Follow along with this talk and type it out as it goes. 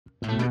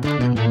Hello,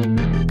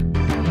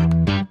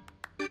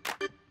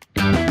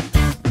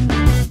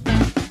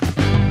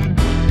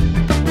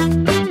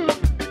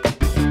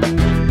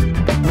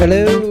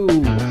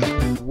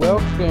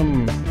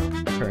 welcome.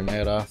 Turn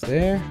that off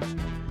there.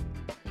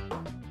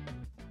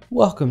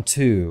 Welcome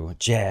to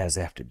Jazz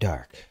After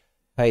Dark.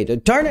 Hey,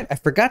 darn it, I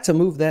forgot to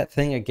move that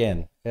thing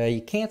again.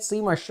 You can't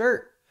see my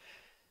shirt.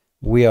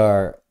 We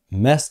are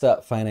messed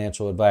up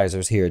financial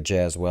advisors here at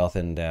Jazz Wealth,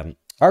 and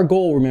our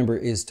goal, remember,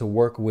 is to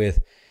work with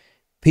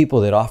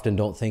people that often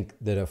don't think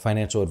that a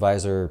financial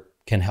advisor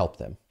can help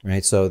them,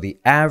 right? So the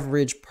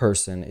average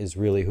person is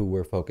really who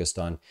we're focused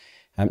on.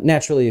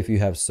 Naturally, if you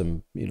have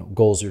some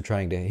goals you're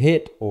trying to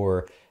hit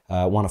or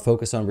want to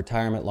focus on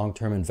retirement,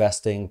 long-term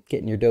investing,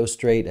 getting your dough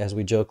straight, as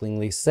we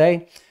jokingly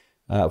say,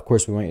 of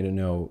course, we want you to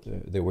know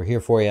that we're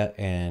here for you,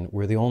 and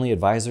we're the only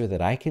advisor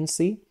that I can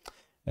see,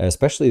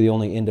 especially the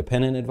only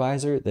independent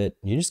advisor that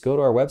you just go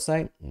to our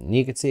website and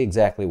you can see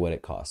exactly what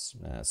it costs.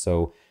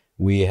 So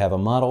we have a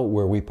model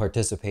where we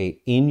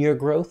participate in your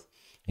growth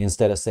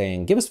instead of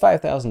saying, give us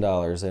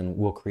 $5,000 and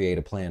we'll create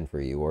a plan for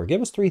you, or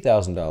give us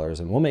 $3,000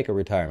 and we'll make a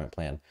retirement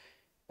plan.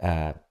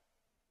 I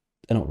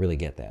don't really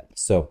get that.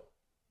 So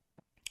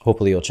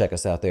hopefully you'll check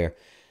us out there.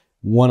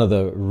 One of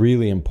the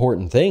really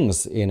important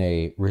things in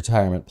a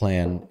retirement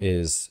plan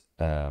is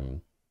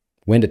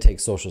when to take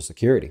Social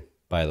Security,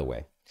 by the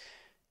way.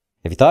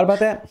 Have you thought about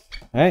that?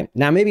 All right.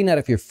 Now, maybe not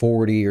if you're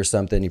 40 or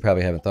something, you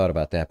probably haven't thought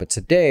about that. But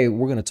today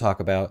we're going to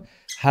talk about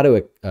how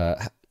to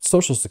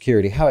Social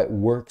Security, how it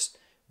works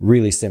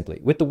really simply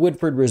with the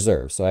Woodford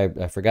Reserve. So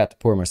I forgot to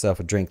pour myself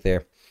a drink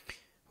there.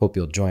 Hope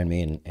you'll join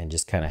me and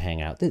just kind of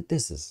hang out.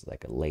 This is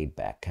like a laid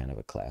back kind of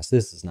a class.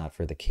 This is not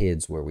for the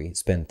kids where we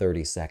spend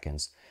 30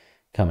 seconds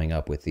coming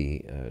up with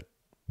the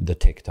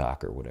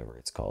TikTok or whatever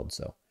it's called.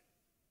 So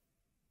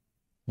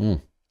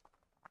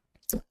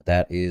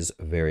that is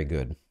very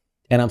good.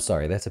 And I'm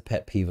sorry, that's a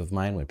pet peeve of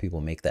mine when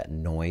people make that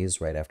noise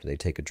right after they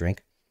take a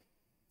drink.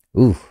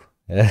 Ooh,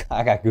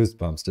 I got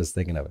goosebumps just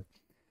thinking of it.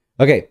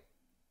 Okay.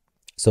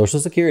 Social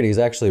Security is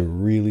actually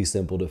really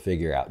simple to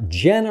figure out.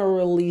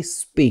 Generally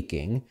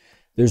speaking,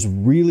 there's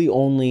really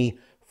only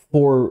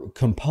 4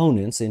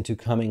 components into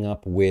coming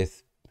up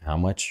with how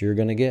much you're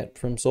going to get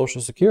from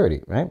Social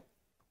Security, right?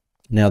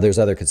 Now, there's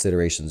other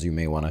considerations you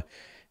may want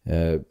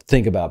to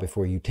think about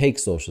before you take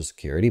Social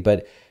Security,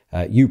 but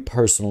you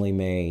personally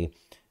may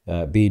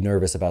be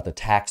nervous about the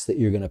tax that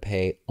you're going to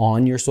pay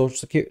on your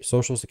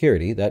Social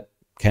Security. That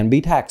can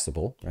be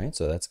taxable, right?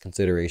 So that's a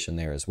consideration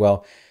there as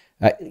well.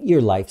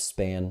 Your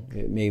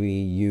lifespan, maybe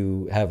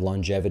you have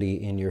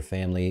longevity in your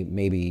family,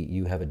 maybe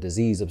you have a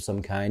disease of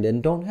some kind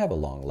and don't have a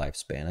long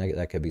lifespan.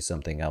 That could be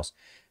something else.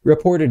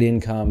 Reported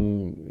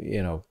income,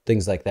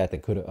 things like that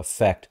that could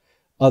affect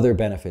other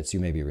benefits you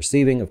may be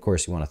receiving. Of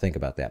course, you want to think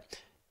about that.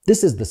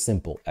 This is the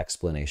simple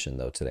explanation,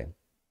 though, today.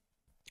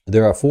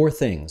 There are 4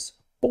 things.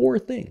 4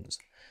 things.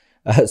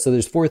 So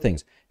there's 4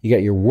 things. You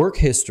got your work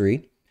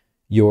history,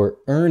 your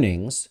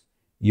earnings,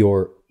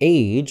 your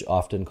age,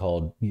 often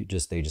called,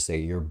 they just say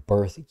your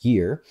birth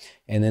year,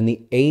 and then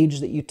the age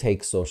that you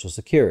take Social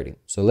Security.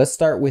 So let's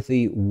start with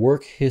the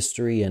work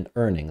history and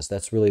earnings.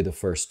 That's really the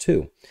first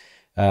 2.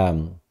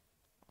 The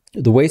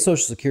way Social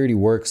Security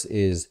works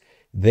is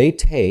they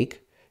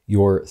take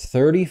your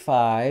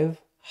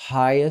 35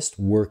 highest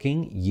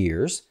working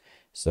years.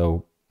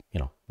 So,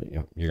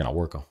 you're going to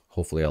work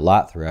hopefully a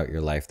lot throughout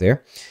your life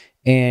there.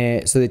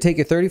 And so they take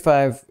your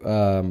 35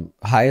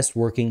 highest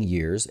working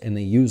years and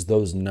they use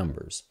those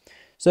numbers.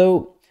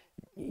 So,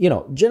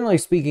 generally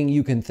speaking,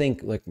 you can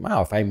think like,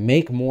 wow, if I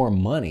make more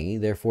money,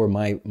 therefore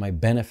my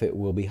benefit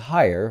will be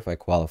higher if I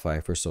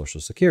qualify for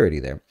Social Security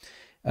there.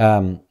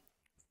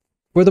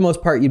 For the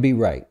most part, you'd be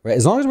right?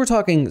 As long as we're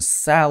talking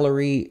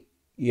salary,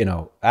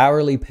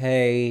 hourly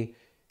pay,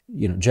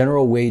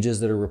 general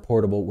wages that are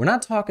reportable, we're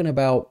not talking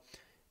about,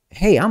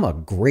 hey, I'm a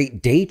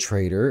great day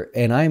trader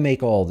and I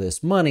make all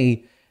this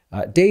money.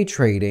 Day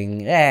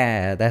trading,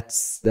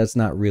 that's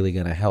not really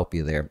going to help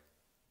you there.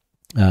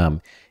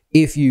 Now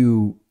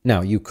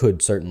you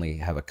could certainly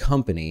have a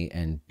company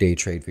and day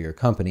trade for your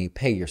company,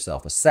 pay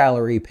yourself a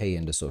salary, pay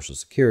into Social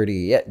Security.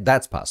 Yeah,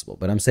 that's possible.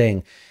 But I'm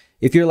saying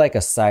if you're like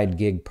a side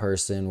gig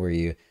person where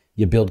you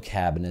build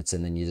cabinets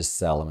and then you just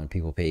sell them and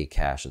people pay you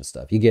cash and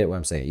stuff, you get what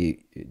I'm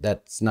saying.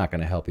 That's not going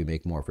to help you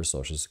make more for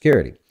Social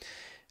Security.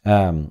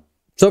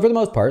 So for the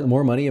most part, the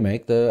more money you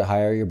make, the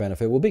higher your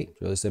benefit will be.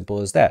 It's really simple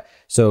as that.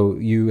 So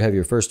you have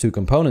your first 2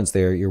 components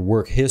there, your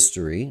work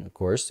history, of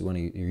course, when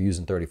you're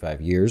using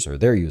 35 years, or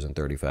they're using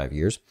 35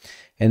 years,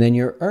 and then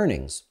your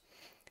earnings.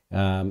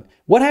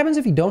 What happens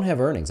if you don't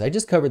have earnings? I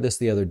just covered this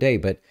the other day,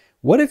 but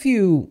what if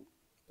you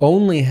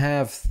only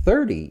have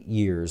 30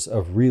 years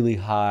of really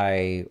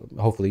high,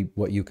 hopefully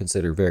what you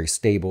consider very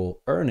stable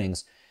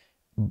earnings,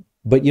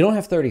 but you don't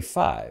have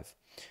 35?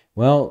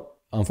 Well,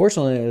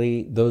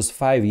 unfortunately, those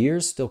 5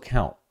 years still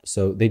count.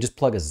 So they just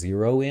plug a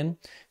 0 in.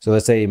 So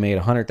let's say you made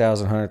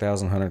 100,000,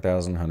 100,000,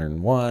 100,000,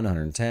 101,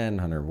 110,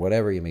 100,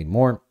 whatever, you made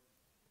more.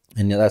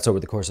 And that's over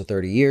the course of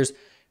 30 years.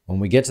 When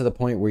we get to the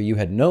point where you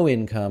had no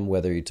income,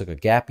 whether you took a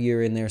gap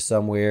year in there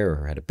somewhere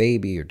or had a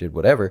baby or did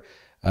whatever,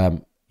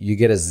 you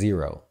get a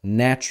 0.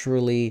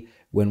 Naturally,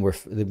 when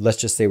let's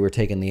just say we're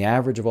taking the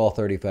average of all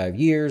 35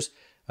 years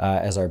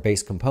as our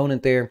base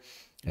component there,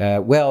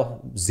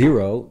 well,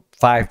 0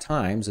 5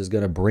 times is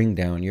going to bring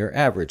down your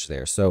average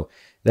there. So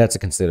that's a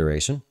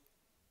consideration.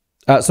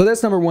 So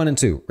that's number 1 and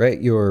 2, right?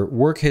 Your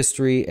work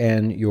history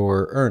and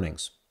your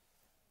earnings.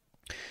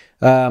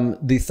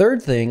 The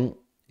third thing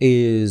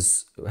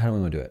is, how do we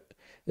want to do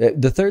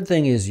it? The third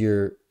thing is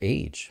your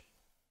age.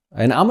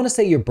 And I'm going to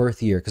say your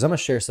birth year, because I'm going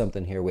to share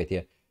something here with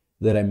you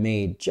that I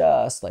made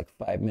just like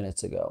 5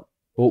 minutes ago.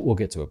 We'll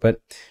get to it,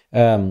 but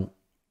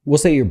we'll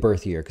say your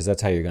birth year, because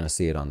that's how you're going to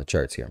see it on the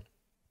charts here.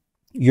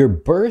 Your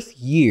birth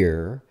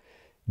year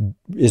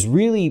is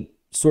really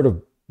sort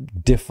of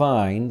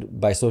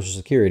defined by Social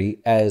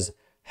Security as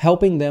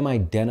helping them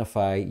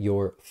identify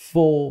your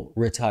full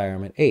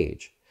retirement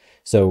age.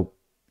 So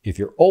if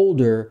you're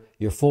older,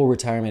 your full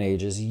retirement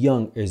age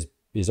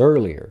is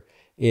earlier.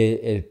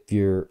 If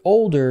you're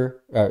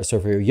older, so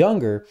if you're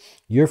younger,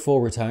 your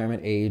full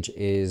retirement age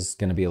is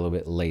going to be a little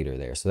bit later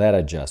there. So that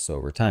adjusts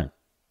over time.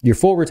 Your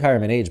full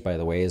retirement age, by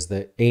the way, is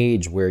the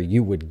age where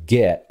you would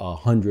get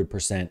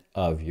 100%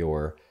 of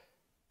your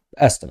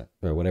estimate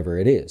or whatever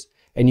it is.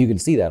 And you can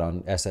see that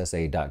on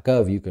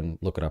ssa.gov. You can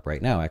look it up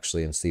right now,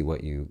 actually, and see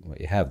what you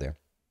have there.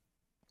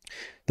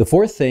 The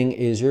fourth thing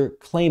is your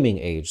claiming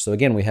age. So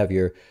again, we have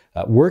your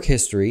work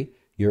history,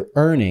 your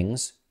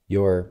earnings,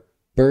 your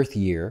birth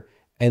year,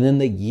 and then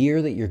the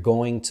year that you're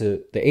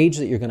the age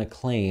that you're going to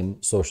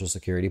claim Social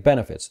Security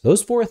benefits.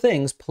 Those 4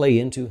 things play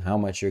into how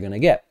much you're going to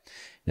get.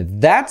 Now,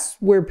 that's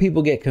where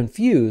people get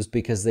confused,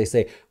 because they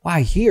say, well,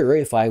 I hear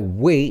if I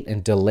wait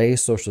and delay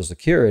Social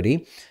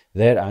Security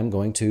that I'm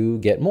going to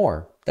get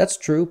more. That's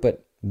true,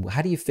 but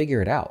how do you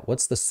figure it out?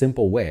 What's the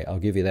simple way? I'll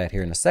give you that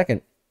here in a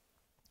second.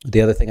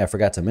 The other thing I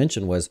forgot to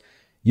mention was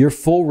your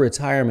full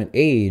retirement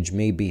age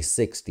may be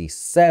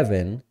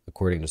 67,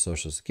 according to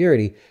Social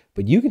Security,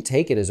 but you can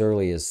take it as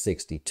early as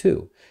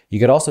 62. You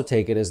could also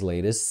take it as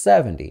late as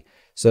 70.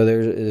 So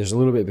there's a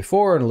little bit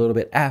before and a little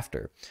bit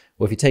after.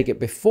 Well, if you take it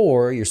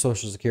before, your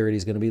Social Security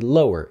is going to be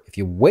lower. If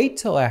you wait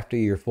till after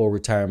your full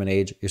retirement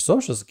age, your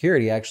Social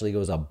Security actually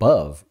goes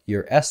above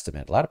your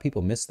estimate. A lot of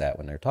people miss that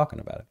when they're talking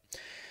about it.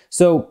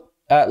 So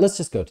let's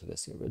just go to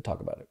this here. We'll talk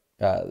about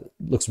it.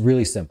 Looks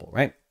really simple,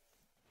 right?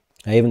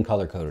 I even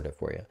color-coded it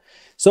for you.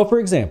 So for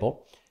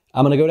example,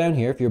 I'm going to go down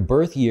here. If your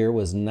birth year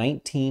was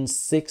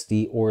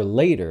 1960 or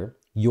later,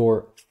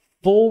 your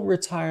full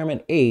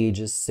retirement age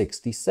is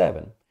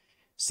 67.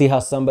 See how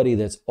somebody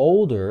that's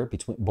older,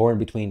 born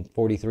between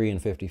 43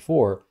 and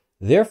 54,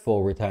 their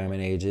full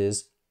retirement age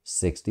is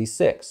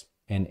 66.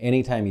 And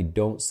anytime you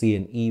don't see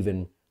an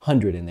even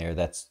 100 in there,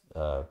 that's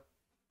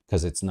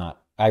because it's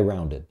not, I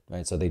rounded,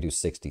 right? So they do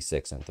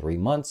 66 in 3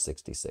 months,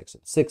 66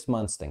 in 6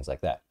 months, things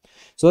like that.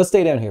 So let's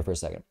stay down here for a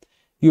second.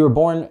 You were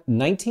born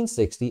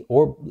 1960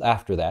 or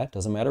after that,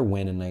 doesn't matter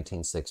when in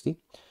 1960,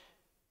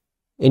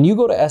 and you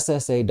go to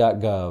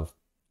ssa.gov,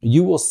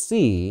 you will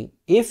see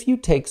if you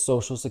take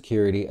Social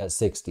Security at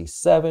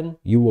 67,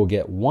 you will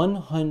get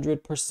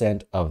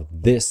 100% of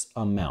this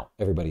amount.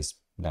 Everybody's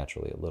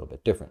naturally a little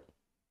bit different.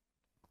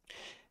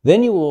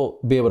 Then you will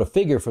be able to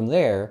figure from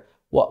there,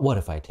 what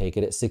if I take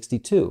it at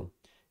 62?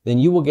 Then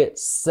you will get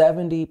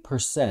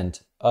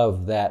 70%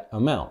 of that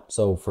amount.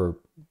 So for,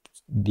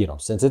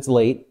 since it's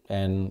late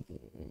and,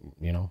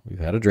 you've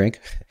had a drink,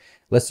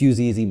 let's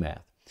use easy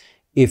math.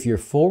 If your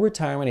full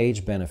retirement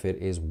age benefit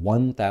is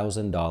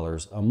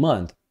 $1,000 a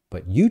month,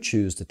 but you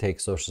choose to take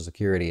Social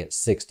Security at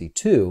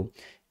 62,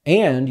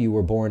 and you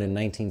were born in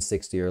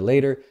 1960 or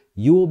later,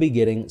 you will be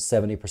getting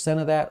 70%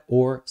 of that,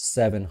 or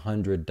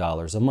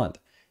 $700 a month.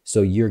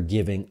 So you're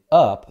giving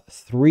up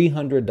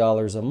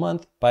 $300 a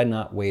month by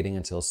not waiting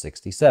until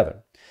 67.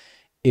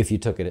 If you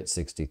took it at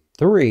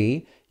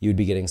 63, you'd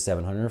be getting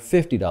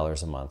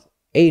 $750 a month,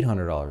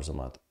 $800 a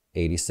month,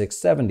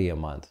 $86.70 a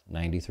month,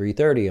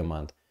 $93.30 a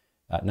month,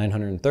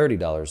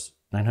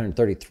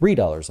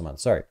 $933 a month,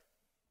 sorry,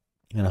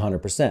 and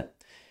 100%.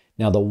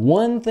 Now, the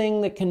one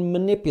thing that can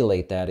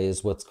manipulate that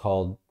is what's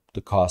called the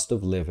cost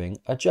of living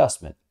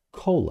adjustment,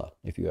 COLA,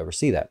 if you ever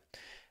see that.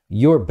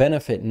 Your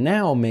benefit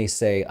now may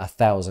say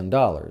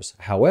 $1,000.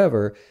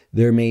 However,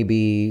 there may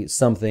be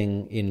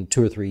something in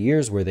 2 or 3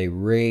 years where they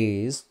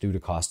raise, due to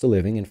cost of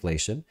living,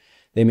 inflation,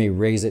 they may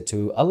raise it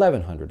to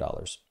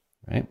 $1,100,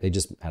 right? They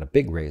just had a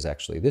big raise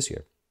actually this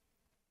year.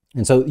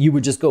 And so you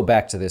would just go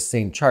back to this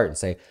same chart and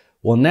say,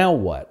 well, now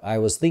what? I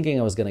was thinking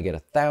I was going to get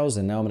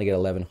 1,000. Now I'm going to get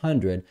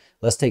 1,100.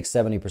 Let's take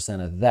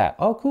 70% of that.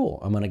 Oh, cool.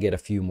 I'm going to get a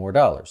few more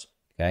dollars.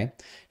 Okay.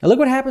 Now look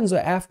what happens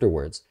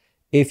afterwards.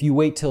 If you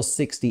wait till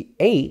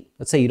 68,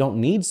 let's say you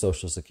don't need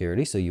Social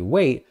Security, so you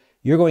wait,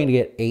 you're going to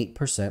get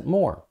 8%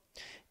 more.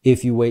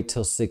 If you wait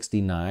till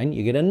 69,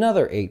 you get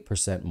another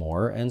 8%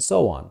 more, and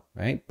so on,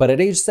 right? But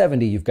at age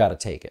 70, you've got to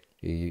take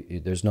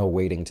it. There's no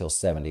waiting till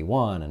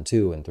 71 and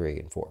 2 and 3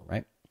 and 4,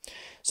 right?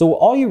 So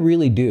all you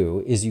really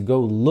do is you go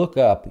look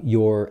up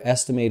your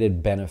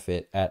estimated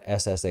benefit at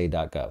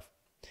ssa.gov.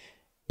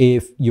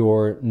 If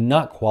you're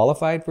not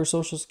qualified for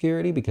Social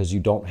Security because you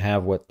don't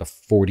have what the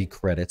 40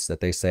 credits that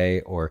they say,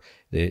 or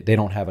they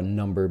don't have a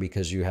number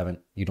because you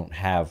don't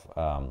have,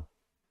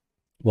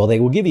 well,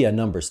 they will give you a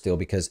number still,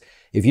 because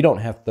if you don't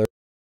have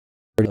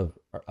 30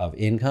 of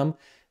income,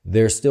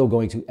 they're still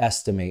going to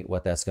estimate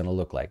what that's going to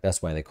look like.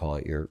 That's why they call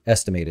it your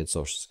estimated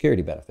Social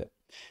Security benefit.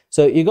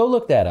 So you go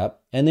look that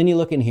up, and then you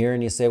look in here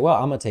and you say,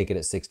 well, I'm going to take it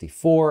at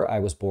 64. I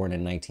was born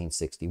in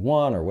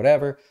 1961 or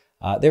whatever.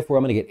 Therefore,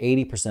 I'm going to get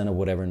 80% of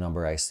whatever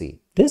number I see.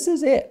 This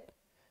is it.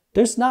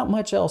 There's not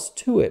much else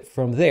to it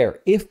from there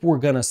if we're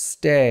going to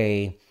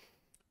stay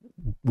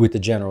with the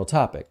general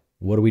topic.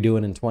 What are we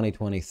doing in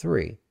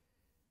 2023?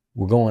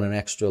 We're going an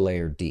extra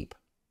layer deep,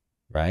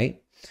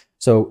 right?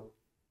 So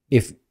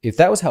if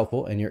that was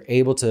helpful and you're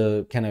able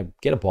to kind of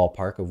get a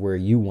ballpark of where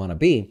you want to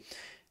be,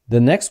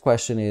 the next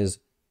question is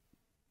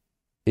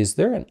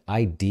there an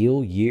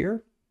ideal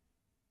year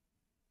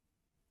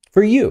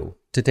for you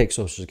to take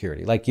Social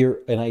Security? Like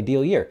an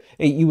ideal year.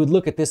 You would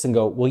look at this and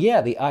go, well,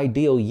 yeah, the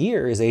ideal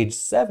year is age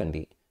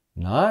 70.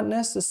 Not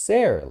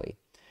necessarily.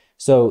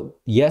 So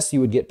yes,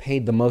 you would get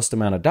paid the most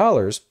amount of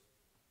dollars,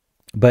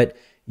 but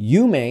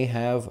you may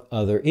have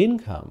other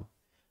income.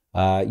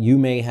 You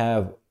may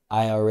have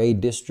IRA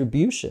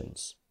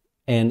distributions,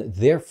 and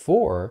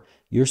therefore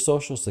your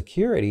Social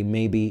Security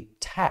may be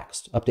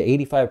taxed. Up to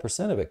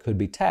 85% of it could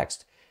be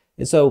taxed.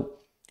 And so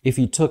if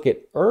you took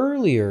it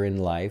earlier in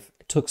life,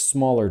 took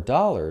smaller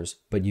dollars,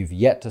 but you've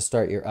yet to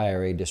start your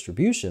IRA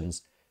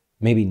distributions,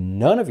 maybe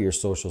none of your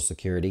Social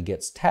Security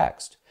gets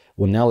taxed.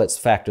 Well, now let's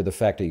factor the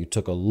fact that you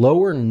took a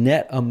lower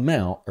net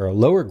amount or a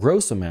lower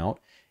gross amount.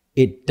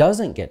 It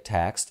doesn't get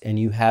taxed, and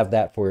you have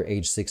that for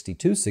age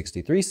 62,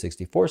 63,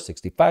 64,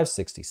 65,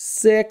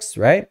 66,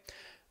 right?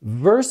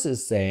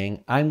 Versus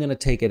saying, I'm going to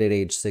take it at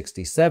age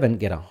 67,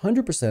 get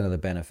 100% of the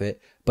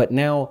benefit, but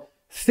now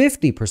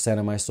 50%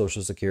 of my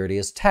Social Security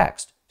is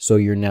taxed. So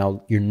your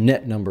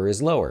net number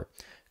is lower.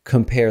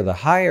 Compare the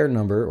higher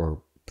number,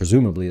 or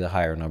presumably the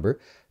higher number,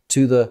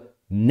 to the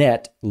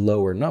net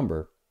lower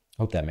number.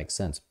 Hope that makes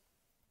sense.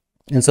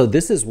 And so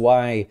this is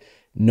why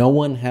no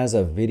one has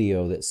a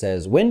video that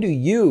says, when do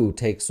you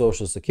take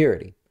Social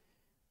Security?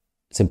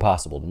 It's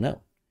impossible to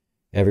know.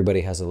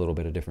 Everybody has a little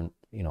bit of different,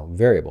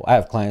 variable. I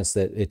have clients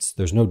that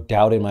there's no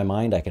doubt in my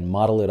mind. I can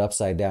model it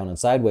upside down and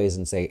sideways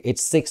and say,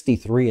 it's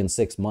 63 in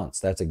 6 months.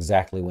 That's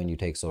exactly when you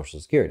take Social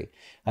Security.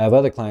 I have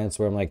other clients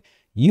where I'm like,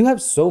 you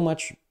have so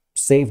much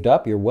saved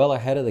up. You're well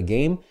ahead of the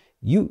game.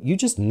 You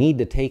just need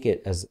to take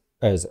it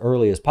as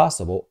early as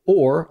possible.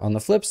 Or on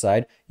the flip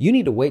side, you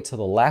need to wait till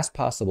the last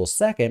possible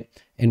second,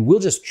 and we'll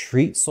just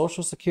treat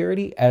Social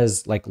Security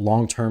as like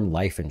long-term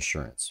life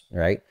insurance,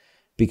 right?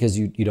 Because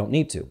you don't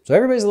need to. So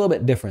everybody's a little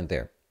bit different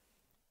there.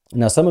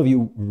 Now, some of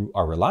you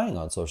are relying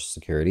on Social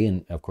Security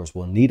and of course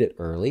will need it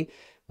early.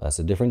 That's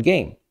a different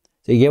game.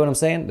 So you get what I'm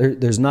saying?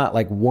 There's not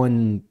like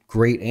one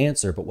great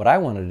answer, but what I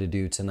wanted to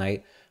do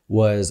tonight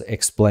was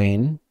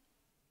explain.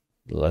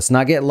 Let's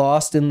not get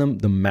lost in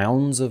the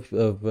mounds of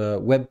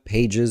web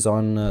pages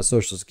on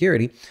Social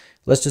Security.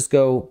 Let's just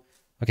go,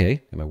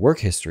 okay, my work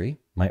history,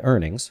 my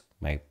earnings,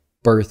 my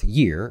birth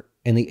year,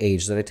 and the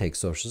age that I take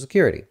Social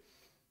Security.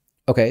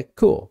 Okay,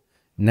 cool.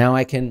 Now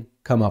I can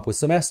come up with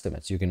some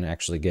estimates. You can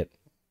actually get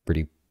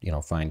pretty,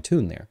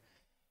 fine-tuned there.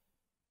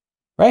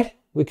 Right?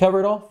 We cover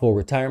it all. Full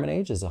retirement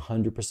age is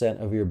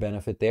 100% of your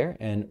benefit there.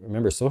 And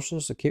remember, Social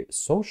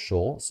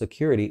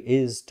Security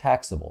is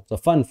taxable. It's a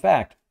fun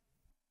fact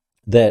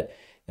that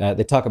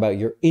they talk about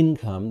your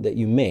income that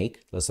you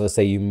make. Let's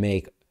say you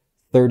make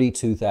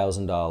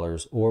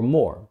 $32,000 or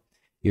more.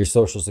 Your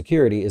Social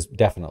Security is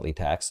definitely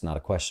taxed, not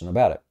a question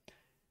about it.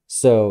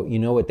 So you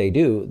know what they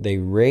do? They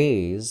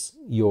raise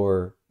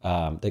your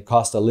the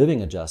cost of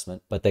living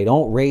adjustment, but they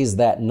don't raise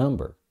that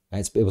number.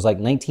 It was like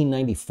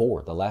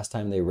 1994, the last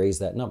time they raised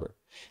that number.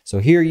 So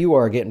here you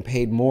are getting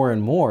paid more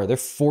and more. They're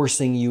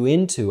forcing you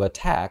into a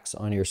tax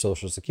on your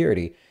Social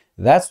Security.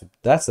 That's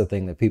the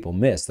thing that people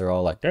miss. They're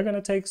all like, they're going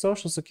to take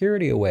Social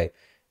Security away.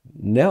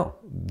 No,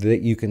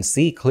 that you can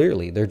see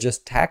clearly. They're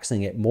just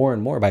taxing it more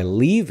and more by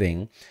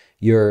leaving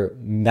your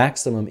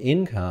maximum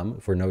income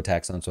for no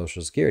tax on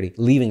Social Security,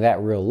 leaving that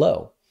real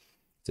low.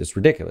 It's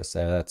ridiculous.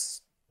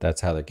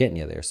 That's how they're getting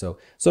you there. So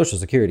Social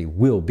Security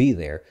will be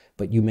there,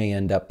 but you may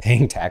end up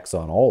paying tax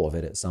on all of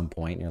it at some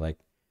point. And you're like,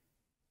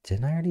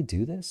 didn't I already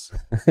do this?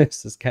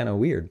 This is kind of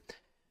weird.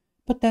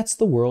 But that's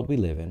the world we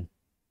live in.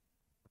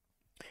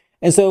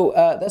 And so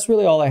that's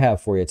really all I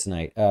have for you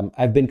tonight.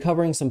 I've been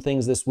covering some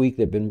things this week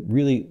that have been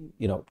really,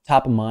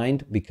 top of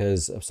mind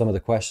because of some of the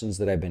questions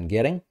that I've been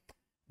getting.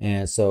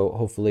 And so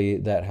hopefully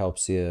that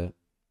helps you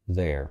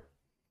there.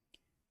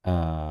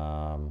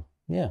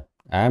 Yeah.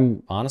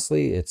 I'm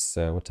honestly, it's,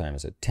 what time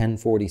is it?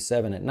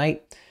 10:47 at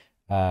night.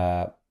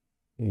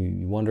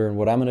 You wondering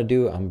what I'm going to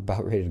do? I'm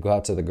about ready to go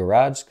out to the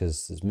garage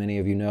because, as many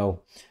of you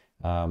know,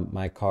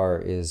 my car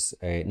is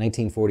a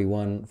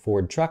 1941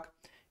 Ford truck,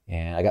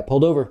 and I got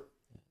pulled over.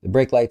 The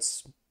brake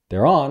lights,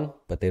 they're on,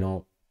 but they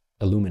don't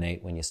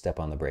illuminate when you step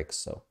on the brakes.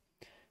 So,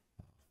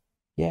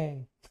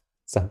 yay,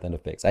 something to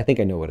fix. I think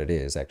I know what it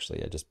is,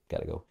 actually. I just got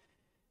to go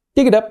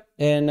dig it up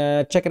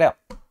and check it out.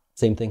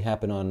 Same thing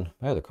happened on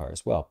my other car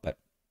as well, but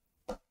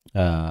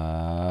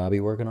I'll be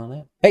working on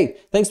that. Hey,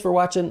 thanks for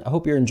watching. I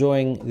hope you're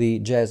enjoying the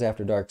Jazz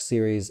After Dark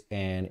series,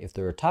 and if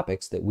there are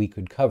topics that we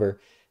could cover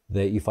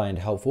that you find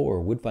helpful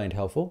or would find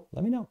helpful,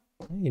 let me know.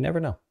 You never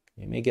know.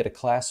 You may get a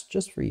class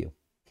just for you.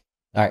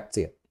 All right,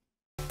 see ya.